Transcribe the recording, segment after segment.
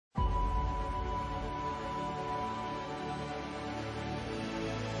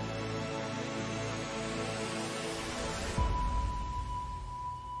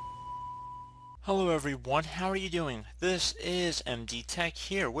Hello everyone, how are you doing? This is MD Tech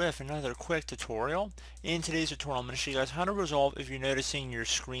here with another quick tutorial. In today's tutorial I'm going to show you guys how to resolve if you're noticing your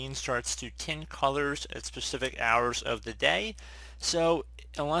screen starts to tint colors at specific hours of the day. So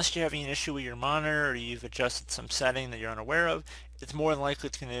unless you're having an issue with your monitor or you've adjusted some setting that you're unaware of, it's more than likely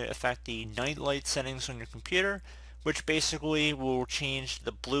it's going to affect the night light settings on your computer, which basically will change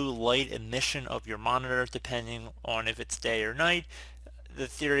the blue light emission of your monitor depending on if it's day or night. The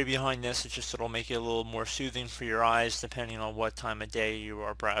theory behind this is just it'll make it a little more soothing for your eyes depending on what time of day you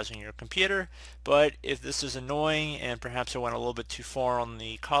are browsing your computer. But if this is annoying and perhaps I went a little bit too far on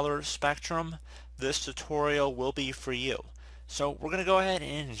the color spectrum, this tutorial will be for you. So we're going to go ahead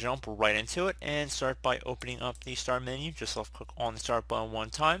and jump right into it and start by opening up the start menu. Just left click on the start button one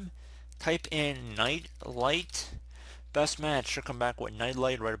time. Type in night light. Best match should come back with night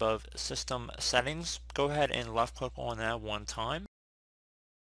light right above system settings. Go ahead and left click on that one time.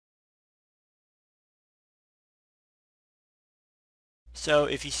 So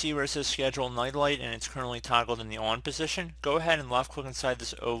if you see where it says schedule night light and it's currently toggled in the on position, go ahead and left click inside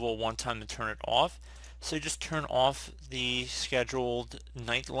this oval one time to turn it off. So just turn off the scheduled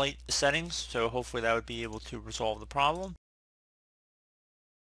night light settings, so hopefully that would be able to resolve the problem.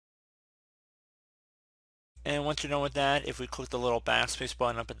 And once you're done with that, if we click the little backspace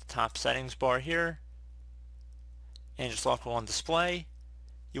button up at the top settings bar here and just left click on display,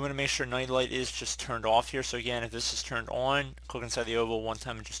 you want to make sure night light is just turned off here. So again, if this is turned on, click inside the oval one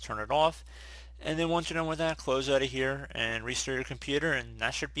time and just turn it off. And then once you're done with that, close out of here and restart your computer, and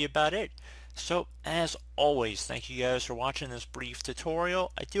that should be about it. So as always, thank you guys for watching this brief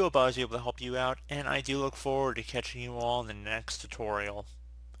tutorial. I do hope I was able to help you out, and I do look forward to catching you all in the next tutorial.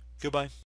 Goodbye.